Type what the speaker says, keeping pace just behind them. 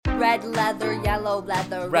Red leather, yellow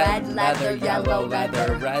leather. Red leather, yellow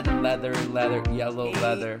leather. Red leather, yellow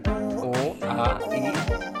leather. What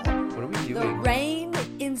are we The doing? rain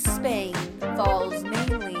in Spain falls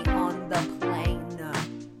mainly on the plain.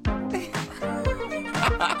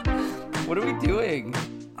 What are we doing?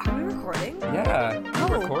 Are we recording? Yeah,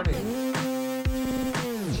 we're recording.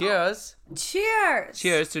 Cheers. Cheers.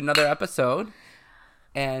 Cheers to another episode.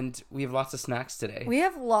 And we have lots of snacks today. We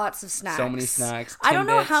have lots of snacks. So many snacks. I don't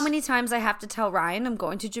know Timbits. how many times I have to tell Ryan I'm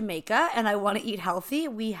going to Jamaica and I want to eat healthy.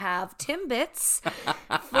 We have Timbits,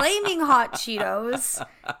 flaming hot Cheetos,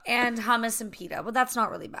 and hummus and pita. But that's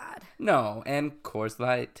not really bad. No, and Coors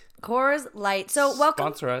Light. Coors Light. So welcome.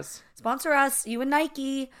 Sponsor us. Sponsor us. You and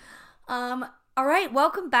Nike. All right.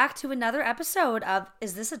 Welcome back to another episode of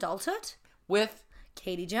Is This Adulthood? With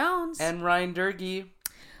Katie Jones. and Ryan Durkee.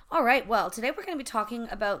 All right. Well, today we're going to be talking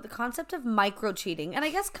about the concept of micro-cheating and I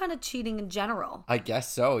guess kind of cheating in general. I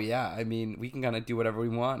guess so, yeah. I mean, we can kind of do whatever we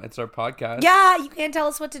want. It's our podcast. Yeah, you can't tell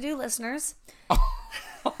us what to do, listeners.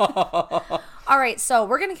 All right, so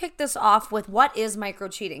we're going to kick this off with what is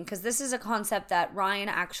micro-cheating, because this is a concept that Ryan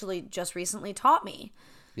actually just recently taught me.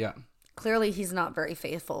 Yeah. Clearly, he's not very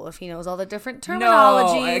faithful if he knows all the different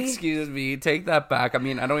terminology. No, excuse me. Take that back. I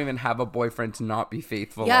mean, I don't even have a boyfriend to not be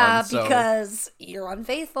faithful Yeah, on, so. because you're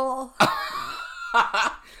unfaithful.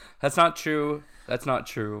 That's not true. That's not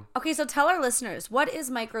true. Okay, so tell our listeners, what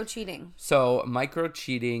is micro-cheating? So micro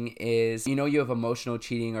cheating is, you have emotional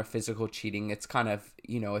cheating or physical cheating. It's kind of,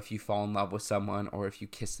 if you fall in love with someone or if you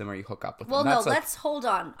kiss them or you hook up with Well, them. no, let's hold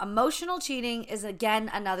on. Emotional cheating is,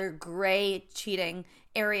 again, another gray cheating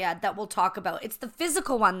area that we'll talk about. It's the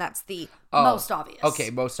physical one that's the most obvious. Okay,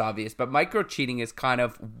 most obvious. But micro cheating is kind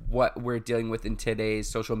of what we're dealing with in today's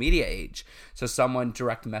social media age. So someone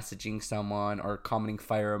direct messaging someone or commenting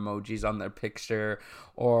fire emojis on their picture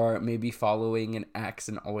or maybe following an ex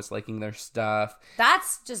and always liking their stuff.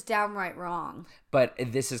 That's just downright wrong. But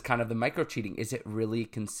this is kind of the micro cheating. Is it really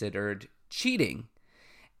considered cheating?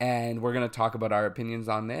 And we're going to talk about our opinions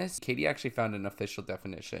on this. Katie actually found an official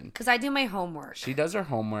definition. Because I do my homework. She does her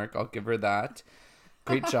homework. I'll give her that.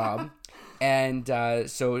 Great job. And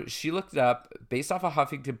so she looked it up based off a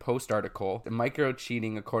Huffington Post article. Micro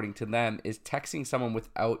cheating, according to them, is texting someone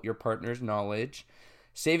without your partner's knowledge,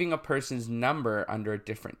 saving a person's number under a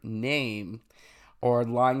different name, or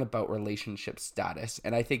lying about relationship status.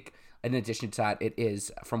 And I think in addition to that, it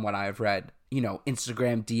is, from what I've read,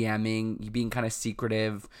 Instagram DMing, being kind of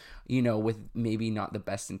secretive, with maybe not the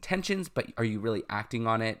best intentions, but are you really acting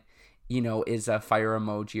on it? Is a fire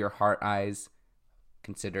emoji or heart eyes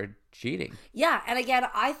considered cheating? Yeah, and again,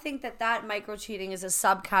 I think that micro cheating is a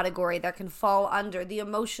subcategory that can fall under the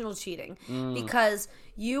emotional cheating because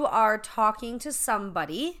you are talking to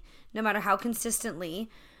somebody, no matter how consistently,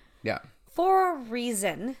 for a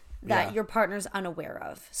reason that your partner's unaware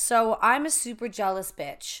of. So I'm a super jealous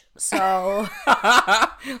bitch. So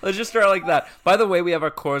let's just start like that. By the way, we have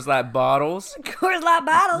our Coors Light bottles. Coors Light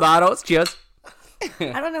bottles. Bottles. Cheers.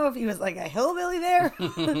 I don't know if he was like a hillbilly there.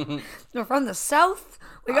 We're from the South.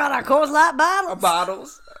 We got our Coors Light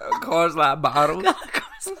bottles. Coors Light bottles.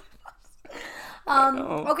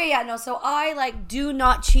 Okay, yeah, no. So I do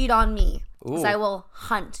not cheat on me because I will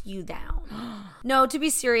hunt you down. No, to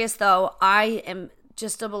be serious though, I am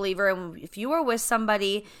just a believer, and if you are with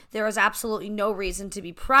somebody, there is absolutely no reason to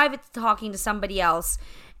be private talking to somebody else.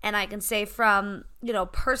 And I can say from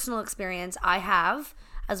personal experience, I have,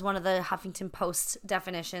 as one of the Huffington Post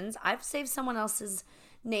definitions, I've saved someone else's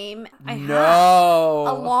name. I have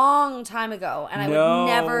a long time ago, and I would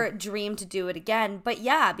never dream to do it again. But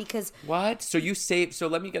yeah, because what? So you saved? So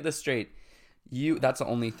let me get this straight. That's the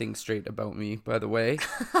only thing straight about me, by the way.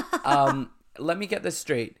 Let me get this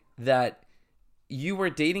straight. That you were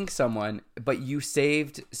dating someone, but you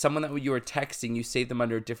saved someone that you were texting. You saved them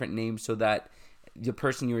under a different name so that the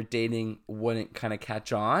person you were dating wouldn't kind of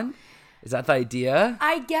catch on. Is that the idea?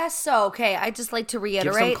 I guess so. Okay, I just like to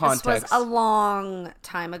reiterate, this was a long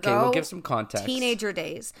time ago. Okay, we'll give some context. Teenager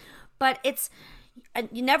days. But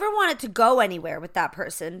you never want it to go anywhere with that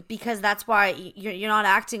person because that's why you're not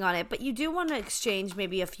acting on it. But you do want to exchange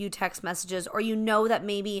maybe a few text messages, or that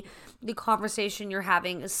maybe the conversation you're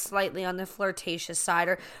having is slightly on the flirtatious side,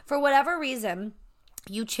 or for whatever reason,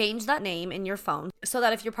 you change that name in your phone so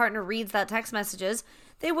that if your partner reads that text messages,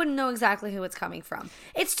 they wouldn't know exactly who it's coming from.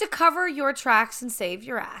 It's to cover your tracks and save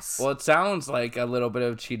your ass. Well, it sounds like a little bit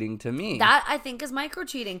of cheating to me. That, I think, is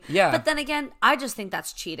micro-cheating. Yeah. But then again, I just think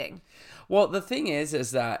that's cheating. Well, the thing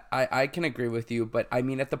is that I can agree with you, but I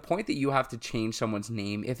mean, at the point that you have to change someone's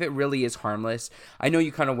name, if it really is harmless, I know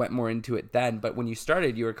you kind of went more into it then, but when you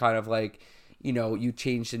started, you were kind of like, you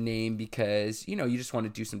change the name because, you just want to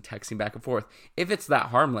do some texting back and forth. If it's that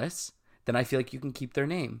harmless, then I feel like you can keep their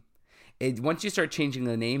name. Once you start changing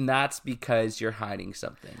the name, that's because you're hiding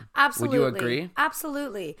something. Absolutely. Would you agree?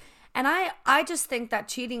 Absolutely. And I just think that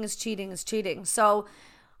cheating is cheating is cheating. So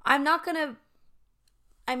I'm not going to,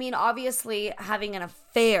 obviously having an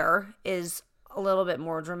affair is a little bit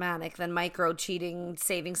more dramatic than micro cheating,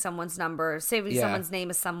 saving someone's number, saving someone's name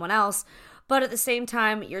as someone else. But at the same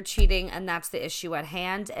time, you're cheating and that's the issue at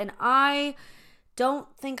hand. And I don't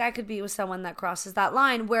think I could be with someone that crosses that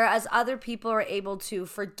line, whereas other people are able to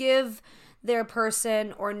forgive their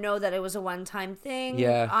person or know that it was a one-time thing.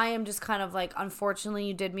 Yeah. I am just kind of like, unfortunately,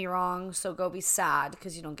 you did me wrong, so go be sad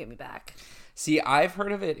because you don't get me back. See, I've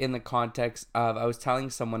heard of it in the context of, I was telling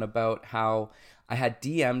someone about how I had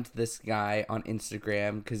DM'd this guy on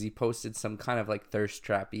Instagram because he posted some kind of like thirst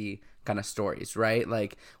trappy kind of stories, right?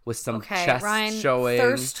 Like with some chest Ryan, showing.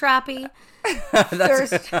 Thirst trappy.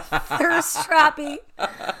 thirst trappy.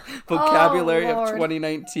 Vocabulary of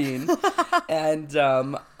 2019. And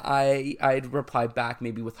I'd reply back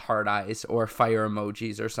maybe with heart eyes or fire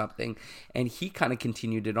emojis or something. And he kind of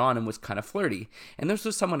continued it on and was kind of flirty. And this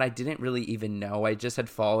was someone I didn't really even know. I just had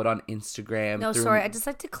followed on Instagram. No, sorry. I'd just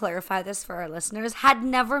like to clarify this for our listeners. Had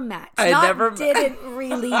never met. Didn't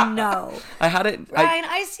really know. Ryan,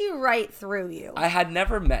 I see right through you. I had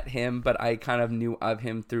never met him, but I kind of knew of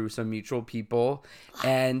him through some mutual people.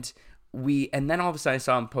 And then all of a sudden I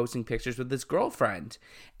saw him posting pictures with his girlfriend.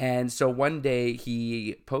 And so one day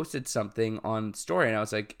he posted something on story and I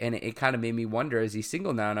was like, and it kind of made me wonder, is he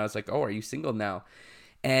single now? And I was like, oh, are you single now?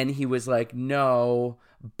 And he was like, no,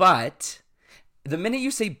 but the minute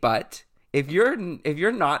you say but, if you're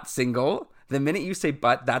not single, the minute you say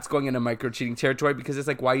but, that's going into micro-cheating territory because it's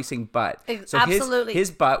like, why are you saying but? So absolutely.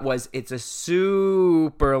 His but was, it's a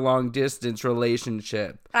super long distance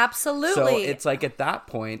relationship. Absolutely. So it's like at that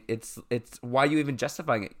point, it's why are you even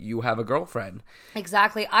justifying it? You have a girlfriend.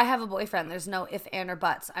 Exactly. I have a boyfriend. There's no if, and, or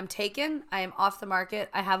buts. I'm taken. I am off the market.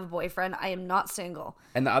 I have a boyfriend. I am not single.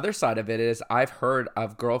 And the other side of it is I've heard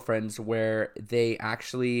of girlfriends where they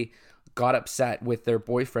actually got upset with their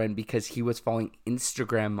boyfriend because he was following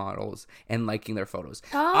Instagram models and liking their photos.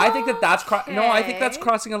 Oh, I think that's I think that's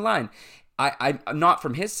crossing a line. I'm not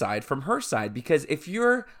from his side, from her side, because if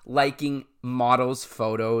you're liking models'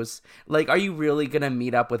 photos, like, are you really gonna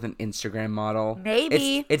meet up with an Instagram model?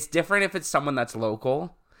 Maybe. It's different if it's someone that's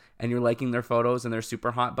local and you're liking their photos and they're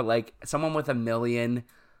super hot, but like someone with 1 million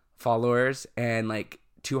followers and like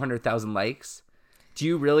 200,000 likes.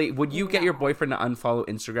 Would you get your boyfriend to unfollow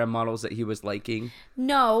Instagram models that he was liking?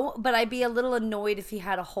 No, but I'd be a little annoyed if he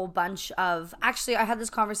had a whole bunch of... Actually, I had this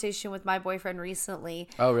conversation with my boyfriend recently.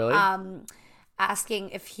 Oh, really? Asking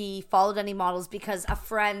if he followed any models because a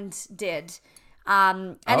friend did.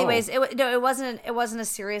 Anyways, it wasn't a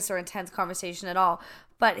serious or intense conversation at all.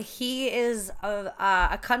 But he is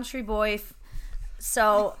a country boy...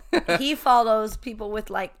 So he follows people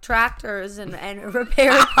with like tractors and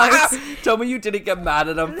repair parts. Tell me you didn't get mad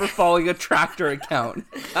at him for following a tractor account.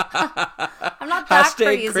 I'm not that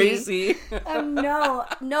crazy.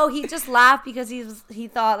 No, he just laughed because he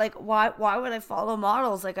thought like, why would I follow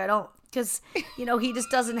models? Like I don't, because he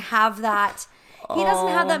just doesn't have that. He doesn't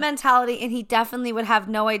have that mentality, and he definitely would have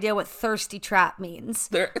no idea what thirsty trap means.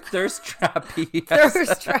 Thirst trappy. Yes.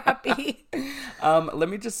 Thirst trappy. Let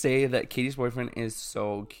me just say that Katie's boyfriend is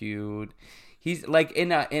so cute. He's like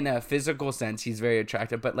in a physical sense, he's very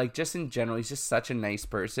attractive, but like just in general, he's just such a nice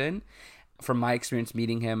person. From my experience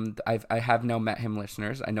meeting him, I have now met him,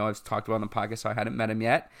 listeners. I know I've talked about him on the podcast, so I hadn't met him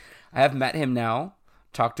yet. I have met him now.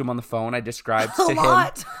 Talked to him on the phone. I described to him.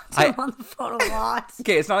 On the phone a lot.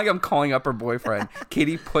 Okay, it's not like I'm calling up her boyfriend.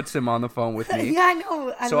 Katie puts him on the phone with me. Yeah, I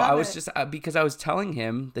know. I was just because I was telling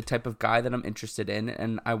him the type of guy that I'm interested in,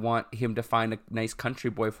 and I want him to find a nice country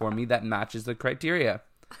boy for me that matches the criteria.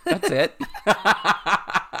 That's it.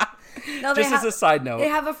 No, just as a side note, they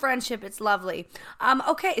have a friendship. It's lovely.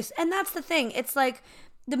 Okay, and that's the thing. It's like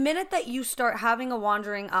the minute that you start having a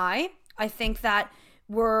wandering eye, I think that.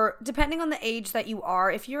 Depending on the age that you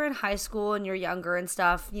are, if you're in high school and you're younger and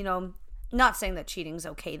stuff, not saying that cheating's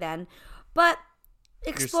okay then, but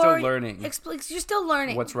explore. You're still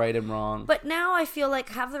learning. What's right and wrong. But now I feel like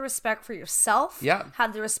have the respect for yourself. Yeah.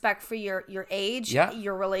 Have the respect for your age,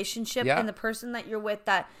 your relationship, and the person that you're with,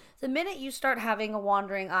 that the minute you start having a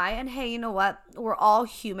wandering eye, and hey, you know what? We're all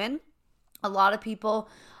human. A lot of people,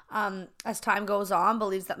 as time goes on,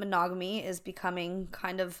 believes that monogamy is becoming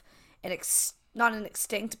kind of not an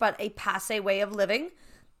extinct, but a passe way of living.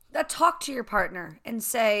 That talk to your partner and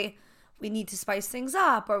say, we need to spice things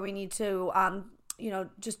up, or we need to,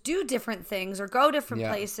 just do different things or go different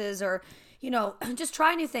places, or, just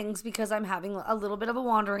try new things because I'm having a little bit of a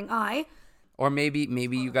wandering eye. Or maybe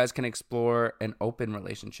you guys can explore an open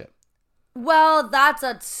relationship. Well, that's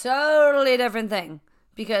a totally different thing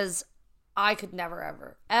because I could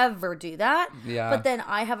never, ever do that. Yeah. But then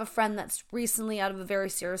I have a friend that's recently out of a very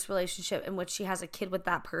serious relationship in which she has a kid with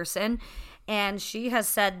that person. And she has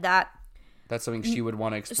said that that's something she would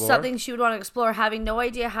want to explore. Something she would want to explore, having no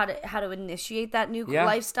idea how to initiate that new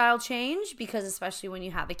lifestyle change, because especially when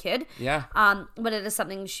you have a kid. Yeah. But it is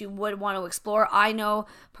something she would want to explore. I know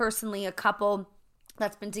personally a couple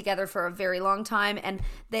that's been together for a very long time, and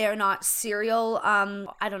they are not serial,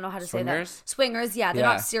 I don't know how to say that. Swingers, yeah. They're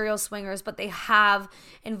not serial swingers, but they have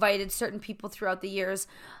invited certain people throughout the years.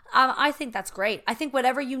 I think that's great. I think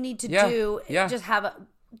whatever you need to do, just have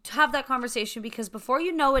that conversation, because before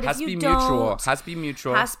you know it, if you don't, has to be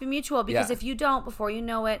mutual because if you don't, before you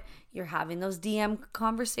know it, you're having those DM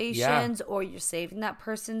conversations or you're saving that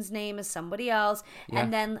person's name as somebody else,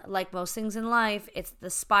 and then, like most things in life, it's the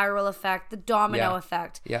spiral effect, the domino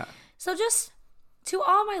effect. So just to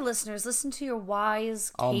all my listeners, listen to your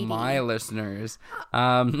wise Katie. All my listeners,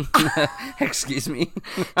 excuse me.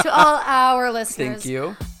 To all our listeners, thank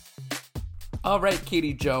you. All right,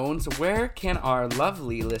 Katie Jones, where can our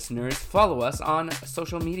lovely listeners follow us on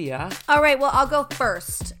social media? All right, well, I'll go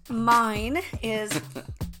first. Mine is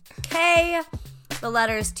K, the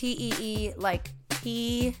letters T-E-E, like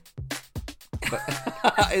T.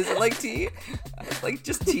 Is it like T? Like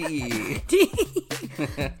just T. T.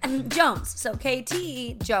 Jones. So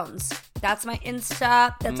K-T-E Jones. That's my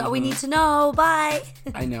Insta. That's all we need to know. Bye.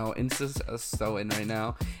 I know. Insta's so in right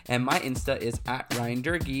now. And my Insta is at Ryan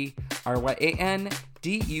Durgy, RyanDurgy.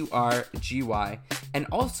 And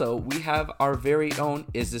also, we have our very own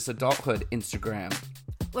Is This Adulthood Instagram,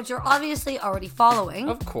 which you're obviously already following.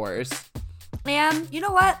 Of course. And you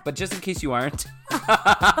know what? But just in case you aren't,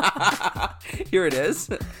 here it is.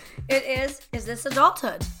 It is This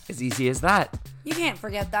Adulthood? As easy as that. You can't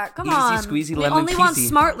forget that. Come easy, on. Easy squeezy we lemon only peasy. Want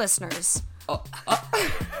smart listeners.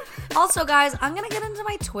 Also, guys, I'm going to get into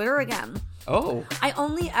my Twitter again. Oh. I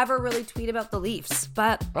only ever really tweet about the Leafs,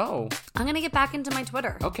 but I'm going to get back into my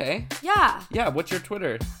Twitter. Okay. Yeah. Yeah, what's your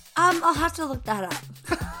Twitter? I'll have to look that up.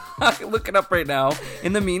 Look it up right now.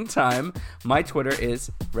 In the meantime, my Twitter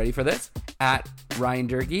is, ready for this, at Ryan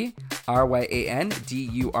Durgy,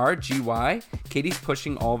 RyanDurgy. Katie's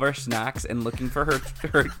pushing all of our snacks and looking for her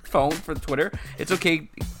phone for Twitter. It's okay,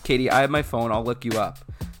 Katie, I have my phone. I'll look you up.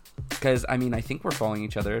 Because, I mean, I think we're following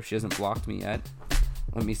each other if she hasn't blocked me yet.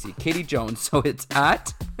 Let me see. Katie Jones. So it's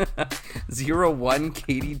at 01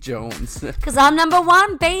 Katie Jones. Because I'm number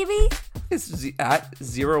one, baby. It's at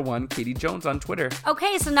 01 Katie Jones on Twitter.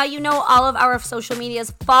 Okay, so now you know all of our social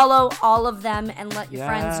medias. Follow all of them and let your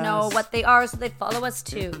friends know what they are so they follow us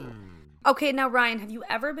too. Okay, now Ryan, have you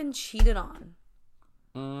ever been cheated on?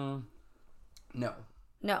 No.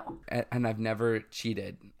 No. And I've never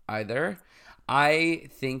cheated either. I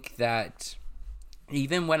think that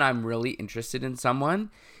even when I'm really interested in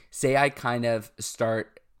someone, say I kind of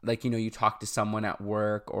start, like, you talk to someone at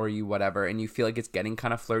work or you whatever, and you feel like it's getting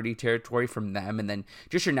kind of flirty territory from them, and then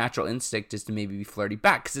just your natural instinct is to maybe be flirty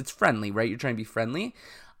back because it's friendly, right? You're trying to be friendly.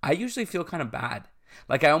 I usually feel kind of bad.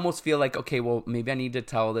 Like, I almost feel like, okay, well, maybe I need to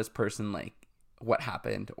tell this person, like, what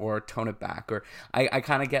happened or tone it back, or I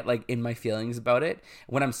kind of get like in my feelings about it.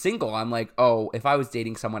 When I'm single, I'm like, oh, if I was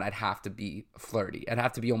dating someone, I'd have to be flirty. I'd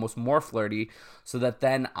have to be almost more flirty so that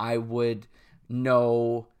then I would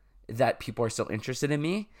know that people are still interested in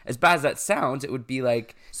me. As bad as that sounds, it would be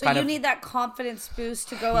like... So you need that confidence boost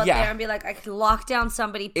to go out there and be like, I can lock down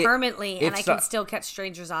somebody permanently and I can still catch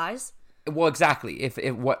strangers' eyes? Well, exactly. If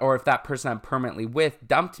that person I'm permanently with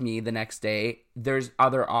dumped me the next day, there's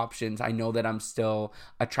other options. I know that I'm still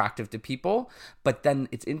attractive to people, but then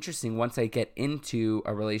it's interesting. Once I get into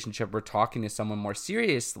a relationship or talking to someone more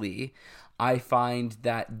seriously, I find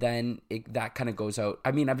that then that kind of goes out.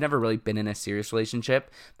 I mean, I've never really been in a serious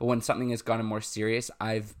relationship, but when something has gotten more serious,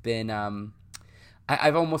 I've been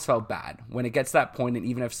I've almost felt bad when it gets to that point, and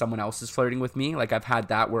even if someone else is flirting with me, like I've had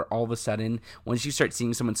that where all of a sudden, once you start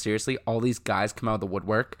seeing someone seriously, all these guys come out of the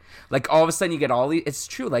woodwork. Like all of a sudden you get all these, it's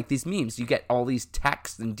true, like these memes, you get all these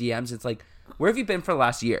texts and DMs. It's like, where have you been for the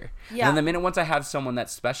last year? Yeah. And then the minute once I have someone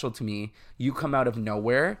that's special to me, you come out of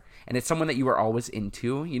nowhere, and it's someone that you were always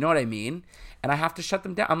into. You know what I mean? And I have to shut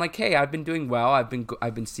them down. I'm like, hey, I've been doing well. I've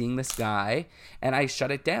been seeing this guy, and I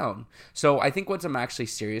shut it down. So I think once I'm actually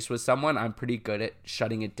serious with someone, I'm pretty good at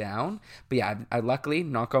shutting it down. But yeah, I luckily,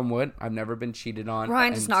 knock on wood, I've never been cheated on.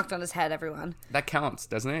 Ryan just knocked on his head, everyone. That counts,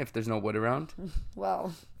 doesn't it? If there's no wood around.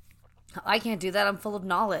 Well, I can't do that. I'm full of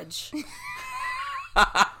knowledge.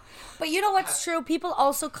 But you know what's true? People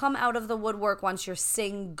also come out of the woodwork once you're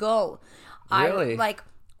single. Really?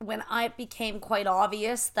 When it became quite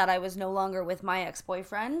obvious that I was no longer with my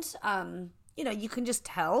ex-boyfriend, you can just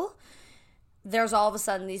tell. There's all of a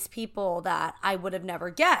sudden these people that I would have never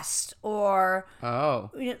guessed, or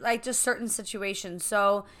like just certain situations.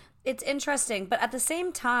 So it's interesting. But at the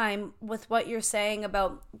same time, with what you're saying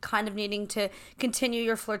about kind of needing to continue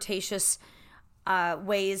your flirtatious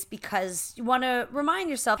ways because you want to remind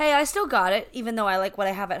yourself, hey, I still got it, even though I like what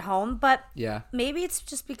I have at home. But maybe it's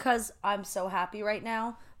just because I'm so happy right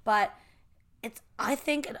now. But I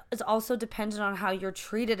think it's also dependent on how you're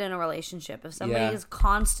treated in a relationship. If somebody is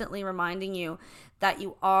constantly reminding you that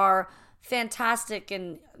you are fantastic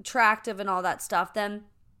and attractive and all that stuff, then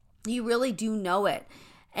you really do know it.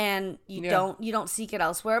 And you don't seek it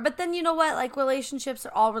elsewhere. But then you know what? Like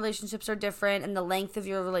all relationships are different, and the length of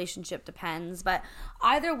your relationship depends. But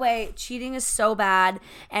either way, cheating is so bad.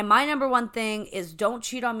 And my number one thing is don't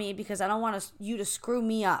cheat on me, because I don't want you to screw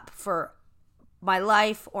me up for my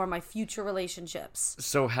life or my future relationships.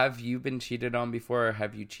 So have you been cheated on before, or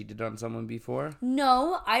have you cheated on someone before?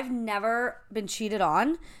 No, I've never been cheated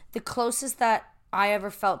on. The closest that I ever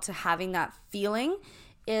felt to having that feeling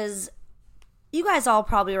is, you guys all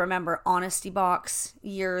probably remember Honesty Box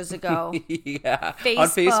years ago. Yeah. On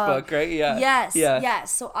Facebook, right? Yeah.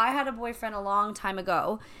 Yes. So I had a boyfriend a long time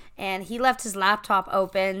ago, and he left his laptop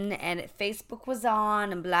open, and Facebook was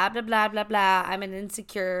on, and blah, blah, blah, blah, blah. I'm an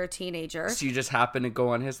insecure teenager. So you just happened to go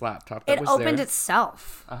on his laptop. It opened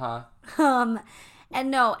itself. Uh-huh.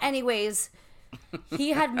 And no, anyways,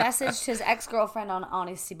 he had messaged his ex-girlfriend on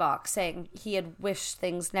Honesty Box saying he had wished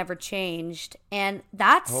things never changed, and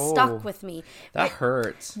that stuck with me. That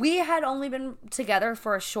hurts. We had only been together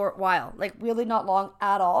for a short while, like really not long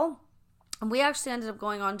at all, and we actually ended up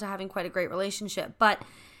going on to having quite a great relationship. But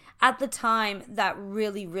at the time, that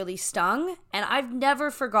really, really stung, and I've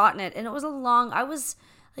never forgotten it. And it was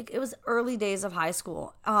it was early days of high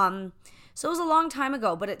school. So it was a long time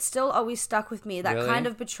ago, but it still always stuck with me. That kind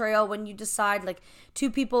of betrayal, when you decide like two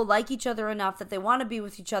people like each other enough that they want to be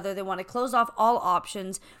with each other, they want to close off all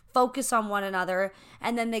options, focus on one another,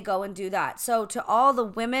 and then they go and do that. So to all the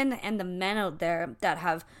women and the men out there that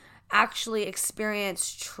have actually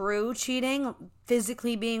experienced true cheating,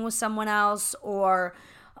 physically being with someone else, or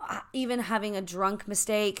even having a drunk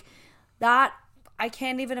mistake, that I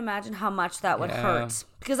can't even imagine how much that would hurt,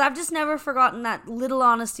 because I've just never forgotten that little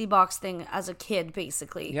Honesty Box thing as a kid,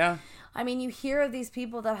 basically. Yeah. I mean, you hear of these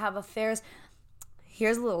people that have affairs.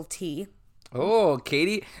 Here's a little tea. Oh,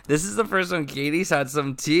 Katie. This is the first time Katie's had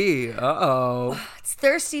some tea. Uh-oh. It's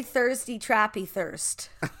thirsty, trappy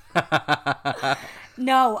thirst.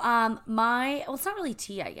 No, well, it's not really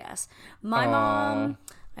tea, I guess. My mom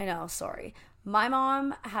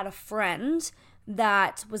had a friend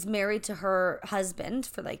that was married to her husband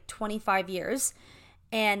for like 25 years,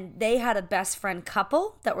 and they had a best friend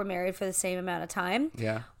couple that were married for the same amount of time.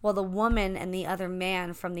 Yeah. Well, the woman and the other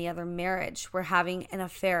man from the other marriage were having an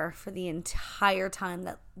affair for the entire time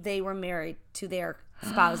that they were married to their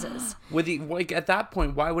spouses. At that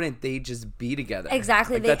point, why wouldn't they just be together?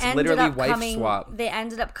 Exactly. Like, that's literally wife swap. They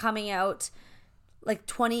ended up coming out like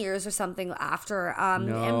 20 years or something after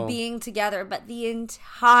and being together, but the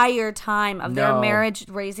entire time of their marriage,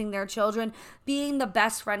 raising their children, being the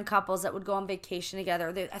best friend couples that would go on vacation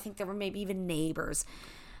together. I think there were maybe even neighbors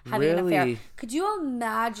having an affair. Could you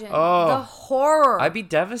imagine the horror? I'd be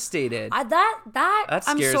devastated. That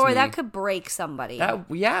I'm sorry, me. That could break somebody.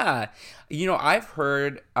 Yeah. I've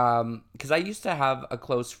heard, because I used to have a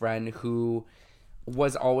close friend who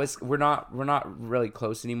was always, we're not really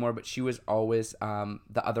close anymore, but she was always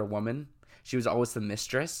the other woman. She was always the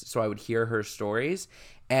mistress, so I would hear her stories,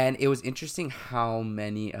 and it was interesting how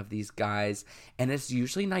many of these guys, and it's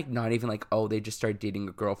usually like not even like, they just started dating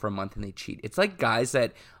a girl for a month and they cheat. It's like guys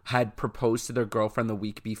that had proposed to their girlfriend the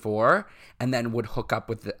week before and then would hook up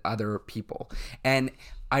with the other people. And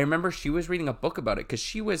I remember she was reading a book about it, because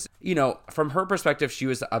she was, from her perspective, she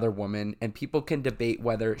was the other woman, and people can debate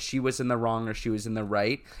whether she was in the wrong or she was in the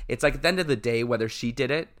right. It's like at the end of the day, whether she did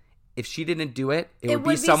it, if she didn't do it, it would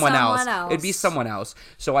be someone else. It'd be someone else.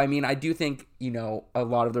 So, I mean, I do think, a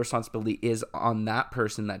lot of the responsibility is on that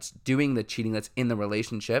person that's doing the cheating, that's in the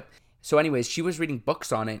relationship. So anyways, she was reading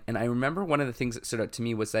books on it, and I remember one of the things that stood out to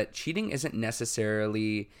me was that cheating isn't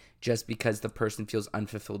necessarily just because the person feels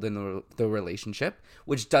unfulfilled in the relationship,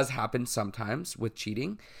 which does happen sometimes with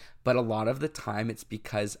cheating, but a lot of the time it's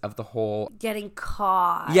because of the whole getting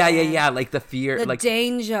caught. Yeah, like the fear, the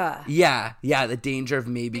danger. Yeah, the danger of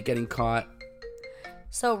maybe getting caught.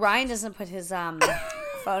 So Ryan doesn't put his phone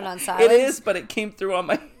on silent. It is, but it came through on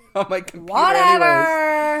my computer. Whatever.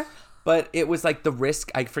 Anyways. But it was like the risk,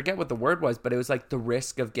 I forget what the word was, but it was like the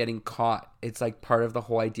risk of getting caught. It's like part of the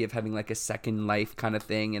whole idea of having like a second life kind of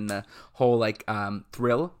thing, and the whole like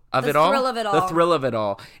thrill of it all. The thrill of it all. The thrill of it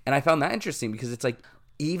all. And I found that interesting because it's like,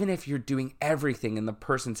 even if you're doing everything and the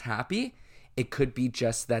person's happy, it could be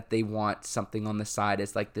just that they want something on the side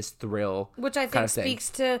as like this thrill. Which I think speaks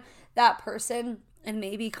to that person and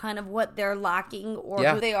maybe kind of what they're lacking or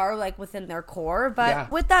who they are like within their core.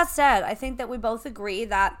 But with that said, I think that we both agree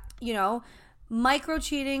that, you know,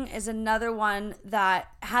 micro-cheating is another one that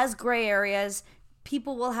has gray areas.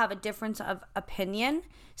 People will have a difference of opinion.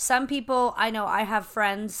 Some people, I know I have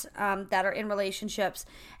friends that are in relationships,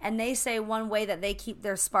 and they say one way that they keep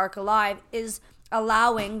their spark alive is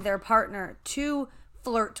allowing their partner to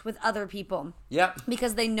flirt with other people. Yeah.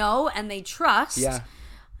 Because they know and they trust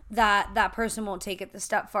that person won't take it the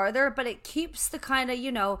step farther, but it keeps the kind of,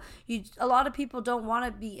 you know, a lot of people don't want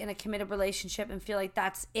to be in a committed relationship and feel like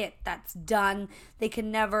that's it, that's done. They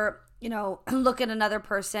can never, you know, look at another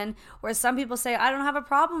person. Whereas some people say, I don't have a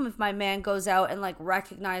problem if my man goes out and like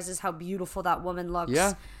recognizes how beautiful that woman looks.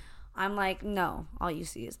 Yeah. I'm like, no, all you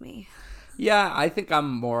see is me. Yeah, I think I'm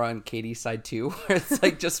more on Katie's side too. It's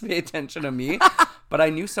like, just pay attention to me. But I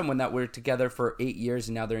knew someone that were together for 8 years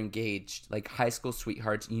and now they're engaged, like high school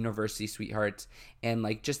sweethearts, university sweethearts, and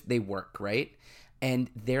like just they work, right? And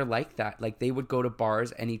they're like that. Like they would go to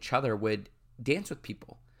bars and each other would dance with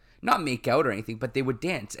people. Not make out or anything, but they would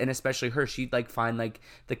dance. And especially her, she'd like find like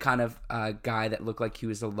the kind of guy that looked like he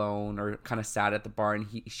was alone or kind of sad at the bar,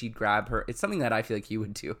 and she'd grab her. It's something that I feel like he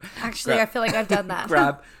would do. Actually, I feel like I've done that.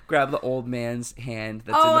 grab the old man's hand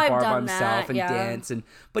that's in the bar by himself and dance,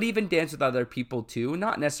 but even dance with other people too.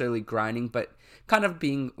 Not necessarily grinding, but kind of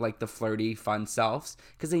being like the flirty, fun selves,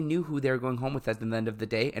 because they knew who they were going home with at the end of the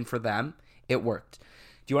day, and for them, it worked.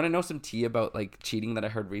 Do you want to know some tea about like cheating that I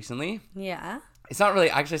heard recently? Yeah. It's not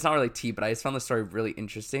really tea, but I just found the story really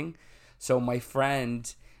interesting. So my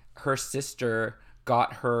friend, her sister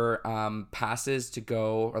got her passes to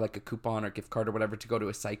go, or like a coupon or gift card or whatever, to go to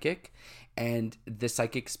a psychic. And the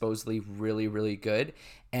psychic supposedly really, really good.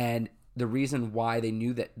 And the reason why they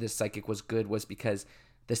knew that this psychic was good was because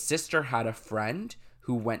the sister had a friend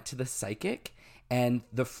who went to the psychic, and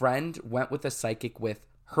the friend went with the psychic with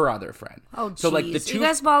her other friend. Oh, geez. So like the two, you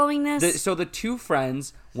guys following this? So the two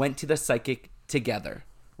friends went to the psychic together,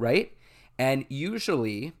 right? And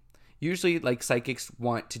usually like psychics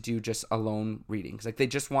want to do just alone readings. Like they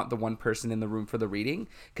just want the one person in the room for the reading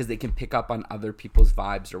because they can pick up on other people's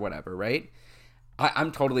vibes or whatever, right?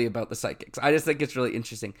 I'm totally about the psychics. I just think it's really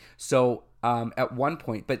interesting. So at one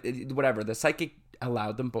point, but whatever, the psychic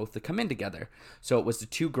allowed them both to come in together. So it was the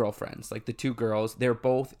two girlfriends, like the two girls, they're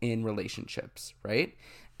both in relationships, right?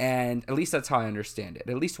 And at least that's how I understand it.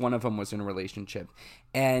 At least one of them was in a relationship.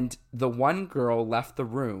 And the one girl left the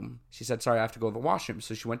room. She said, sorry, I have to go to the washroom.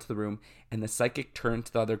 So she went to the room, and the psychic turned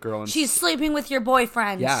to the other girl. And she's sleeping with your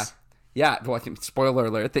boyfriend. Yeah. Yeah. Well, I think, spoiler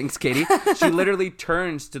alert. Thanks, Katie. She literally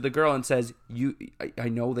turns to the girl and says, I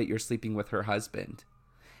know that you're sleeping with her husband.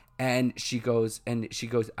 And she goes,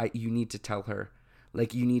 you need to tell her.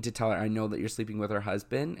 Like, you need to tell her, I know that you're sleeping with her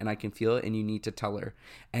husband and I can feel it, and you need to tell her.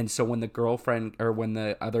 And so when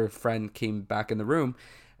the other friend came back in the room,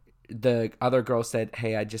 the other girl said,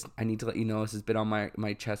 hey, I need to let you know this has been on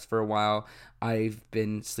my chest for a while. I've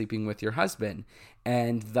been sleeping with your husband.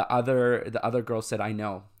 And the other girl said, I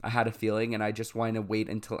know. I had a feeling, and I just wanted to wait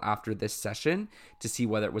until after this session to see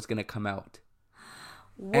whether it was going to come out.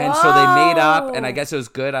 Whoa. And so they made up, and I guess it was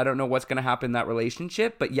good. I don't know what's going to happen in that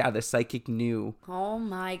relationship, but yeah, the psychic knew. Oh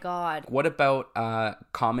my God. What about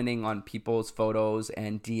commenting on people's photos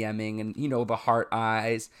and DMing and, the heart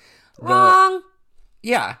eyes? Wrong.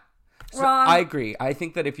 Yeah. So Wrong. I agree. I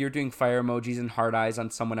think that if you're doing fire emojis and heart eyes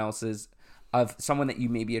on someone else's, of someone that you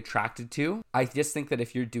may be attracted to, I just think that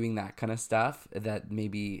if you're doing that kind of stuff, that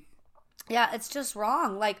maybe... Yeah, it's just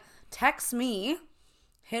wrong. Like, text me,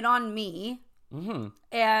 hit on me,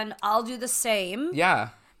 and I'll do the same. Yeah.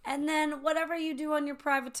 And then whatever you do on your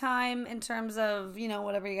private time in terms of,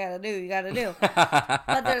 whatever you gotta do.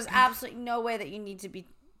 But there's absolutely no way that you need to be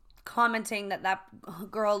commenting that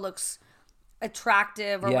girl looks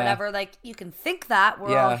attractive or whatever. Like, you can think that.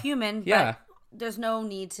 We're all human. But there's no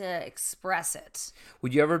need to express it.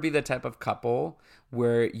 Would you ever be the type of couple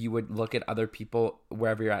where you would look at other people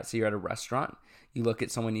wherever you're at? So you're at a restaurant. you look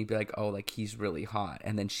at someone and you'd be like, oh, like he's really hot.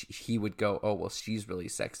 And then he would go, oh, well, she's really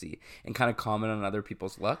sexy, and kind of comment on other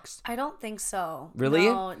people's looks? I don't think so. Really?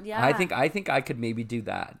 No, yeah. I think I could maybe do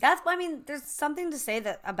that. I mean, there's something to say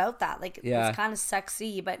about that. Like, it's kind of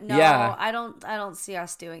sexy, but no, I don't see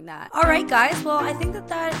us doing that. All right, guys. Well, I think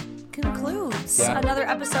that concludes another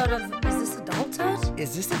episode of Is This Adulthood?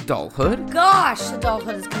 Is this adulthood? Gosh,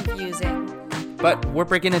 adulthood is confusing. But we're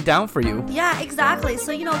breaking it down for you. Yeah, exactly.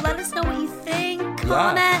 So, let us know what you think.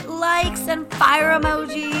 Comment, like, send fire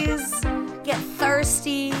emojis. Get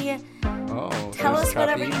thirsty. Oh, tell us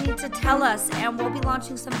whatever you need to tell us. And we'll be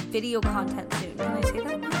launching some video content soon. Can I say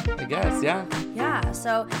that now? I guess, yeah. Yeah,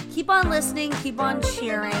 so keep on listening. Keep on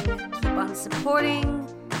cheering. Keep on supporting,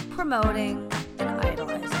 promoting, and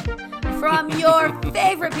idolizing. From your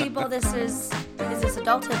favorite people, this is This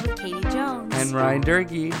Adulthood with Katie Jones. And Ryan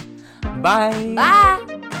Durkee. Bye.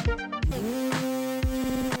 Bye.